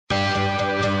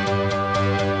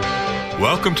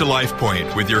Welcome to Life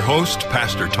Point with your host,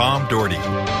 Pastor Tom Dougherty.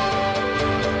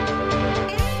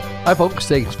 Hi, folks.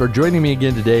 Thanks for joining me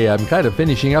again today. I'm kind of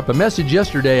finishing up a message.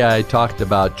 Yesterday, I talked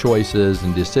about choices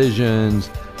and decisions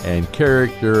and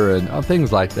character and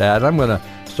things like that. I'm going to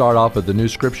start off with the new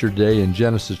scripture today in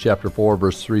Genesis chapter 4,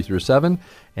 verse 3 through 7.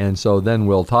 And so then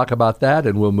we'll talk about that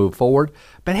and we'll move forward.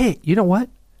 But hey, you know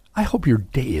what? I hope your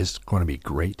day is going to be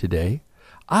great today.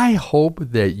 I hope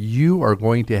that you are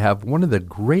going to have one of the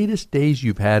greatest days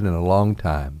you've had in a long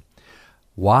time.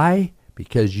 Why?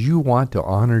 Because you want to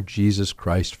honor Jesus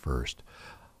Christ first.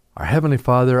 Our Heavenly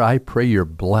Father, I pray your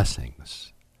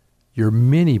blessings, your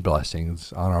many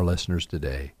blessings on our listeners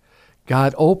today.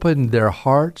 God, open their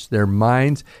hearts, their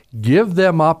minds, give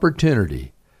them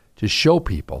opportunity to show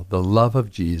people the love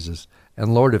of Jesus.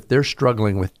 And Lord, if they're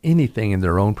struggling with anything in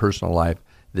their own personal life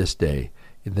this day,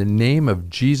 in the name of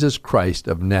Jesus Christ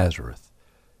of Nazareth,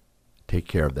 take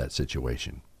care of that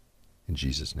situation. In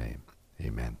Jesus' name,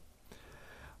 amen.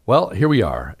 Well, here we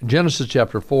are, Genesis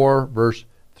chapter 4, verse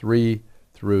 3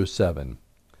 through 7.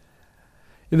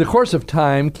 In the course of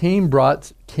time, Cain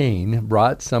brought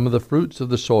some of the fruits of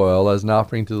the soil as an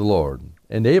offering to the Lord.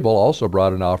 And Abel also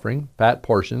brought an offering, fat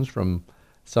portions from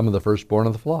some of the firstborn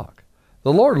of the flock.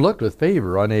 The Lord looked with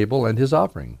favor on Abel and his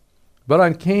offering. But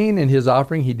on Cain and his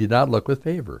offering he did not look with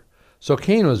favor. So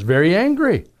Cain was very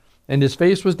angry, and his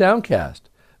face was downcast.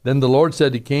 Then the Lord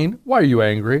said to Cain, "Why are you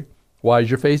angry? Why is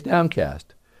your face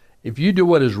downcast? If you do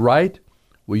what is right,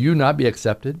 will you not be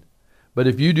accepted? But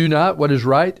if you do not what is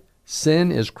right,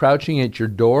 sin is crouching at your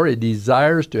door. It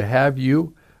desires to have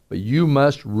you, but you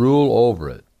must rule over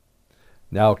it."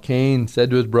 Now Cain said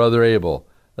to his brother Abel,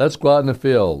 "Let's go out in the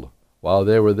field." While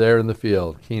they were there in the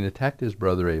field, Cain attacked his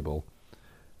brother Abel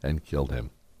and killed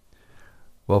him.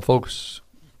 Well, folks,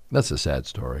 that's a sad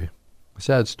story. A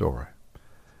sad story.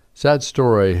 Sad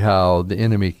story how the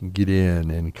enemy can get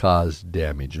in and cause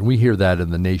damage. And we hear that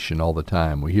in the nation all the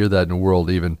time. We hear that in the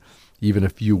world. Even a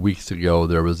few weeks ago,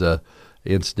 there was a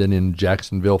incident in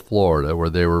Jacksonville, Florida, where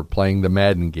they were playing the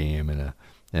Madden game,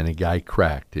 and a guy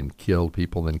cracked and killed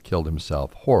people, then killed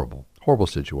himself. Horrible, horrible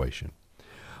situation.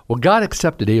 Well, God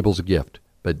accepted Abel's gift,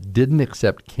 but didn't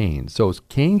accept Cain. So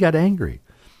Cain got angry,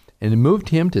 and it moved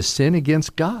him to sin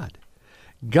against God.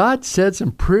 God said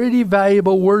some pretty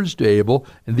valuable words to Abel,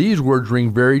 and these words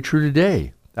ring very true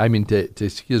today.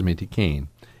 To Cain.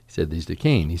 He said these to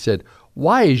Cain. He said,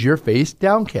 "Why is your face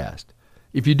downcast?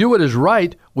 If you do what is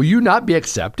right, will you not be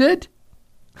accepted?"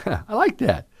 I like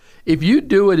that. If you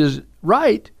do what is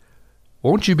right,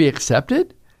 won't you be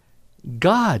accepted?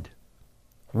 God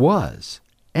was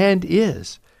and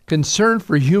is concerned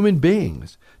for human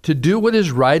beings to do what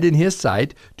is right in his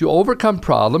sight, to overcome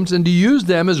problems, and to use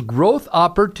them as growth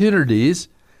opportunities.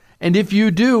 And if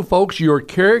you do, folks, your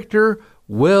character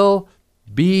will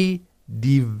be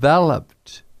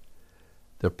developed.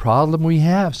 The problem we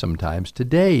have sometimes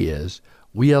today is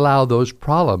we allow those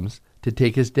problems to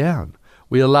take us down.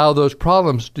 We allow those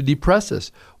problems to depress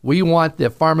us. We want the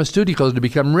pharmaceuticals to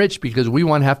become rich because we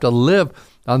want to have to live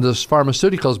on those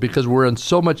pharmaceuticals because we're in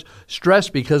so much stress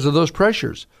because of those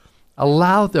pressures.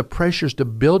 Allow the pressures to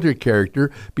build your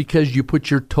character because you put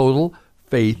your total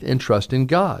faith and trust in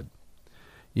God.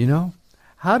 You know,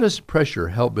 how does pressure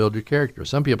help build your character?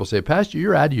 Some people say, "Pastor,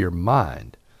 you're out of your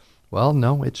mind." Well,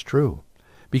 no, it's true,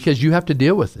 because you have to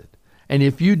deal with it. And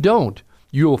if you don't,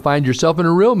 you will find yourself in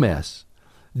a real mess.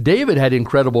 David had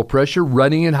incredible pressure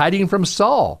running and hiding from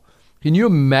Saul. Can you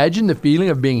imagine the feeling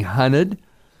of being hunted?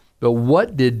 But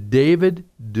what did David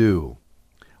do?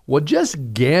 Well,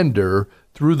 just gander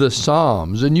through the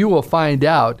Psalms, and you will find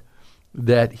out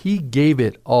that he gave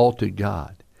it all to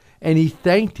God. And he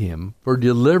thanked him for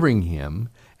delivering him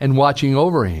and watching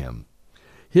over him.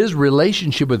 His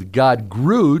relationship with God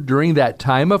grew during that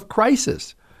time of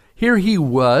crisis. Here he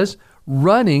was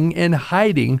running and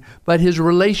hiding, but his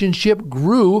relationship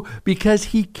grew because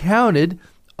he counted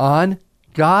on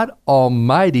God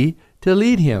Almighty to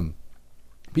lead him.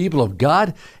 People of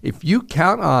God, if you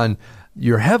count on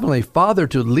your Heavenly Father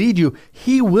to lead you,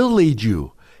 he will lead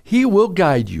you. He will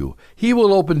guide you. He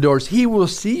will open doors. He will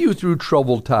see you through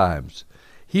troubled times.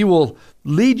 He will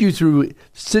lead you through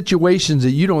situations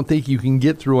that you don't think you can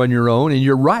get through on your own, and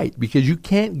you're right, because you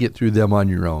can't get through them on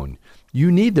your own. You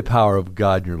need the power of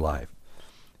God in your life.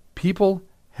 People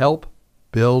help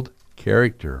build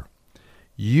character.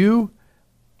 You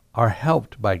are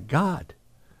helped by God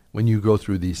when you go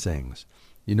through these things.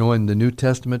 You know, in the New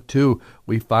Testament, too,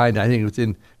 we find, I think it's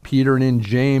in Peter and in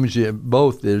James,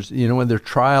 both, there's, when there are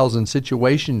trials and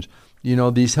situations,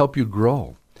 these help you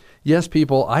grow. Yes,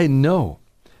 people, I know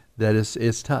that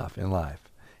it's tough in life.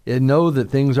 I know that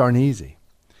things aren't easy.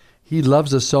 He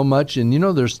loves us so much, and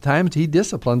there's times he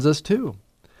disciplines us too.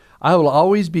 I will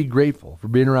always be grateful for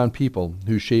being around people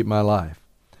who shape my life.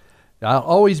 I'll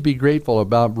always be grateful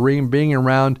about being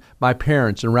around my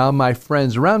parents, around my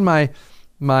friends, around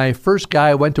my first guy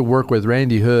I went to work with,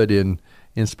 Randy Hood, in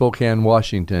Spokane,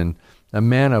 Washington, a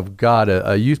man of God,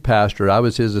 a youth pastor. I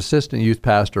was his assistant youth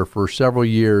pastor for several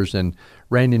years, and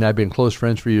Randy and I have been close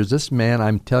friends for years. This man,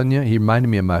 I'm telling you, he reminded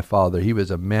me of my father. He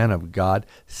was a man of God,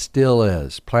 still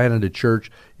is. Planted a church,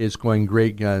 it's going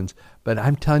great guns. But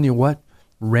I'm telling you what,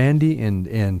 Randy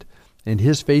and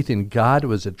his faith in God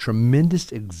was a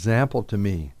tremendous example to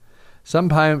me.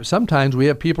 Sometimes we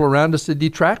have people around us that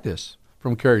detract us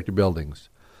from character buildings.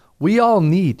 We all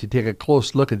need to take a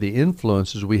close look at the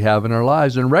influences we have in our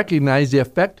lives and recognize the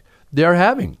effect they're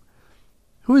having.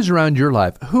 Who is around your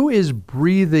life? Who is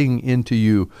breathing into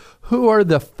you? Who are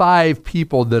the 5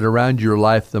 people that are around your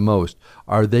life the most?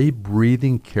 Are they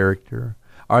breathing character?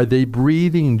 Are they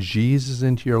breathing Jesus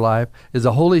into your life? Is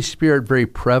the Holy Spirit very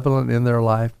prevalent in their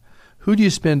life? Who do you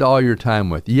spend all your time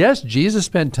with? Yes, Jesus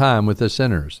spent time with the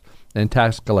sinners and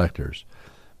tax collectors,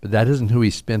 but that isn't who he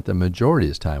spent the majority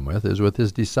of his time with. It was with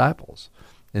his disciples,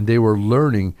 and they were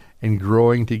learning and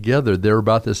growing together. They were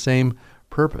about the same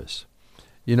purpose.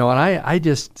 And I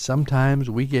just, sometimes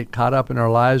we get caught up in our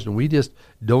lives and we just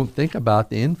don't think about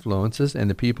the influences and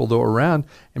the people that are around,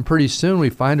 and pretty soon we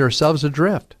find ourselves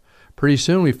adrift. Pretty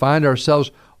soon we find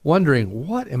ourselves wondering,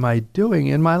 what am I doing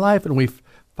in my life? And we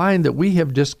find that we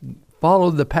have just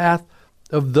followed the path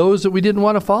of those that we didn't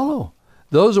want to follow,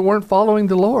 those that weren't following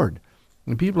the Lord.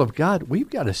 And people of God,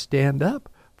 we've got to stand up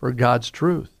for God's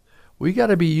truth. We've got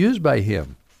to be used by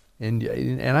him. And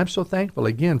I'm so thankful,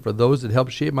 again, for those that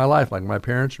helped shape my life, like my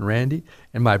parents and Randy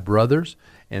and my brothers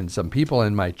and some people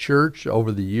in my church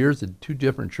over the years, the 2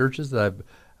 different churches that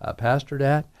I've pastored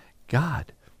at.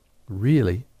 God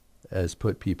really has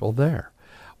put people there.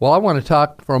 Well, I want to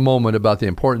talk for a moment about the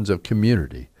importance of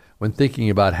community when thinking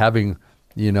about having,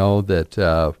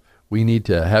 that we need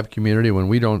to have community when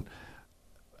we don't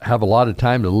have a lot of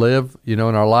time to live, in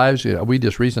our lives. We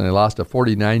just recently lost a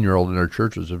 49-year-old in our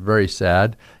church, which was very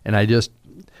sad. And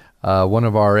one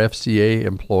of our FCA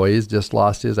employees just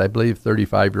lost his, I believe,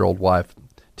 35-year-old wife.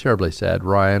 Terribly sad.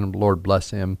 Ryan, Lord bless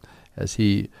him as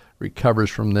he recovers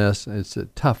from this. It's a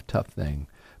tough, tough thing.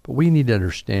 But we need to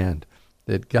understand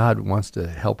that God wants to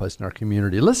help us in our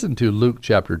community. Listen to Luke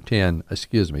chapter 10,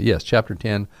 chapter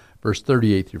 10, verse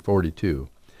 38 through 42.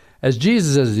 As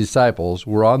Jesus and his disciples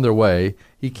were on their way,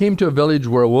 he came to a village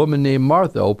where a woman named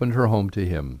Martha opened her home to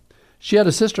him. She had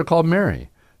a sister called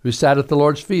Mary, who sat at the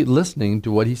Lord's feet listening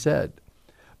to what he said.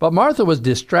 But Martha was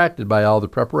distracted by all the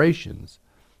preparations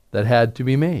that had to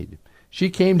be made.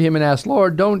 She came to him and asked,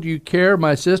 "Lord, don't you care?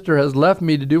 My sister has left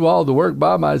me to do all the work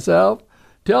by myself.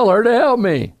 Tell her to help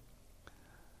me."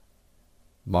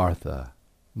 "Martha,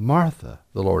 Martha,"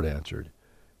 the Lord answered,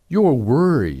 "you are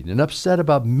worried and upset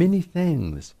about many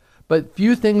things, but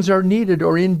few things are needed,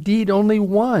 or indeed only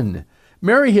one.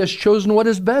 Mary has chosen what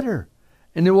is better,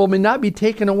 and it will not be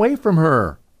taken away from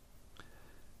her."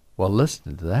 Well,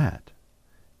 listen to that.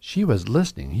 She was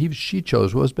listening. She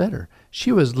chose what was better.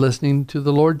 She was listening to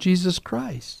the Lord Jesus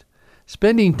Christ.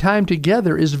 Spending time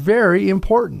together is very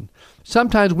important.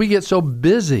 Sometimes we get so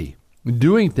busy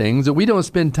doing things that we don't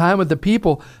spend time with the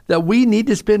people that we need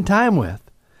to spend time with.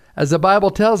 As the Bible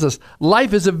tells us,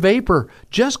 life is a vapor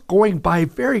just going by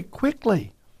very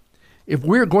quickly. If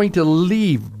we're going to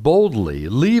leave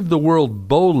the world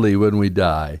boldly when we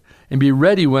die, and be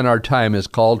ready when our time is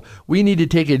called, we need to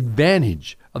take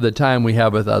advantage of the time we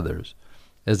have with others.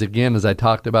 As I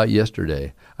talked about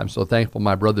yesterday, I'm so thankful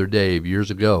my brother Dave,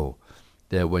 years ago,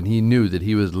 that when he knew that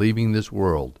he was leaving this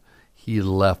world, he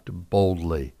left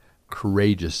boldly,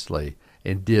 courageously,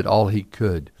 and did all he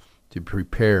could to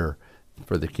prepare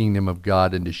for the kingdom of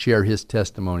God and to share his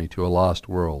testimony to a lost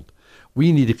world.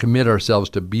 We need to commit ourselves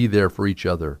to be there for each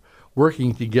other,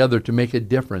 working together to make a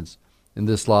difference in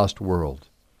this lost world.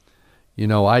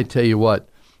 I tell you what,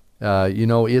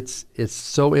 it's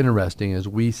so interesting as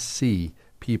we see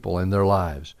people in their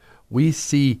lives. We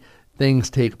see things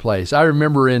take place. I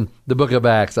remember in the book of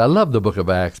Acts, I love the book of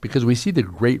Acts because we see the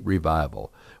great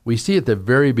revival. We see at the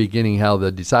very beginning how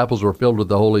the disciples were filled with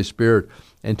the Holy Spirit,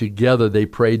 and together they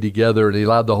prayed together, and they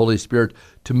allowed the Holy Spirit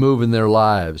to move in their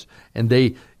lives. And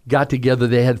they got together,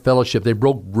 they had fellowship, they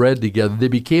broke bread together, they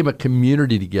became a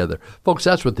community together. Folks,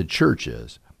 that's what the church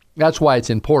is. That's why it's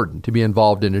important to be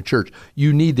involved in a church.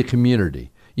 You need the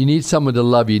community. You need someone to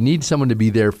love you. You need someone to be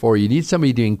there for you. You need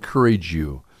somebody to encourage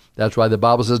you. That's why the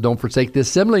Bible says don't forsake the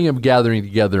assembling of gathering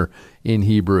together in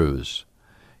Hebrews.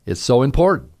 It's so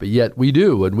important, but yet we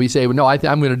do, and we say, well, no,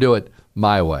 I'm going to do it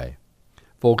my way.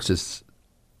 Folks, it's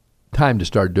time to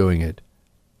start doing it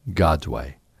God's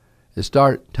way. It's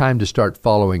time to start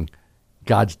following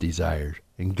God's desires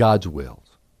and God's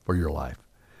wills for your life.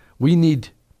 We need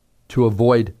to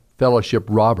avoid fellowship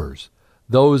robbers,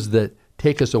 those that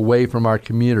take us away from our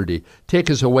community, take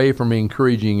us away from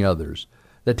encouraging others,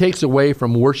 that takes away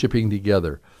from worshiping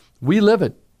together. We live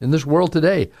it in this world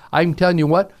today. I'm telling you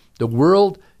what, the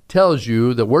world tells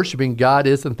you that worshiping God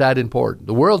isn't that important.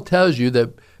 The world tells you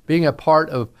that being a part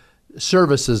of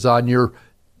services on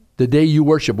the day you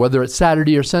worship, whether it's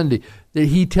Saturday or Sunday,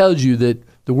 that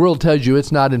the world tells you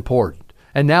it's not important.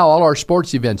 And now all our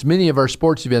sports events, many of our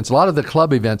sports events, a lot of the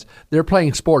club events, they're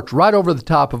playing sports right over the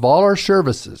top of all our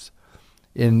services.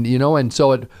 And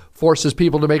so it forces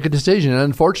people to make a decision. And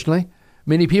unfortunately,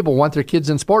 many people want their kids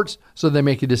in sports, so they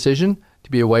make a decision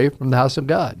to be away from the house of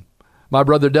God. My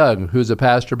brother Doug, who's a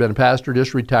pastor, been a pastor,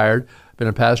 just retired, been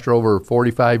a pastor over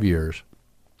 45 years.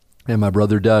 And my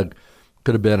brother Doug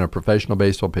could have been a professional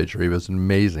baseball pitcher. He was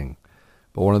amazing.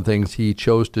 But one of the things he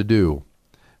chose to do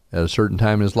at a certain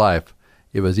time in his life,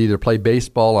 it was either play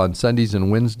baseball on Sundays and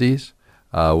Wednesdays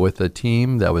with a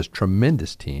team that was a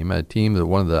tremendous team, a team that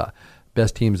one of the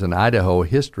best teams in Idaho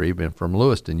history, been from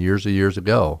Lewiston years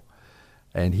ago.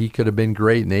 And he could have been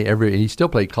great. And he still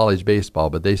played college baseball,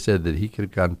 but they said that he could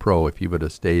have gone pro if he would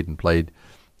have stayed and played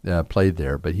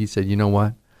there. But he said, you know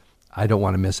what? I don't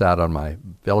want to miss out on my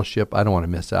fellowship. I don't want to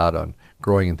miss out on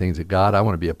growing in things of God. I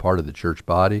want to be a part of the church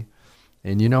body.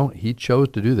 And, he chose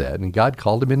to do that. And God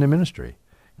called him into ministry.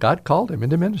 God called him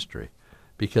into ministry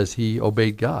because he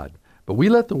obeyed God. But we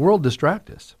let the world distract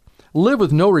us. Live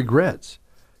with no regrets.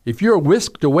 If you're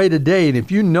whisked away today, and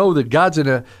if you know that God's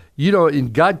and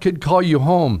God could call you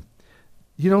home,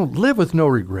 live with no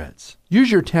regrets.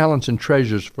 Use your talents and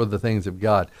treasures for the things of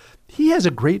God. He has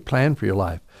a great plan for your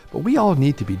life, but we all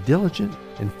need to be diligent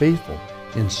and faithful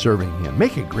in serving Him.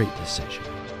 Make a great decision.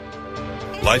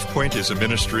 LifePoint is a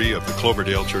ministry of the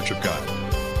Cloverdale Church of God.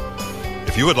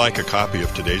 If you would like a copy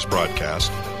of today's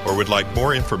broadcast or would like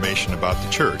more information about the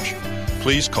church,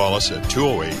 please call us at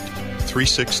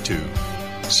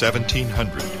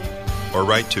 208-362-1700 or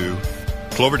write to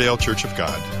Cloverdale Church of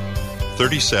God,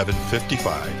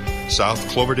 3755 South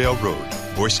Cloverdale Road,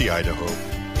 Boise, Idaho,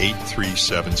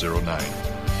 83709.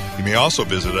 You may also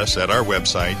visit us at our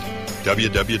website,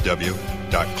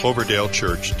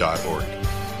 www.cloverdalechurch.org.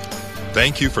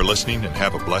 Thank you for listening and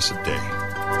have a blessed day.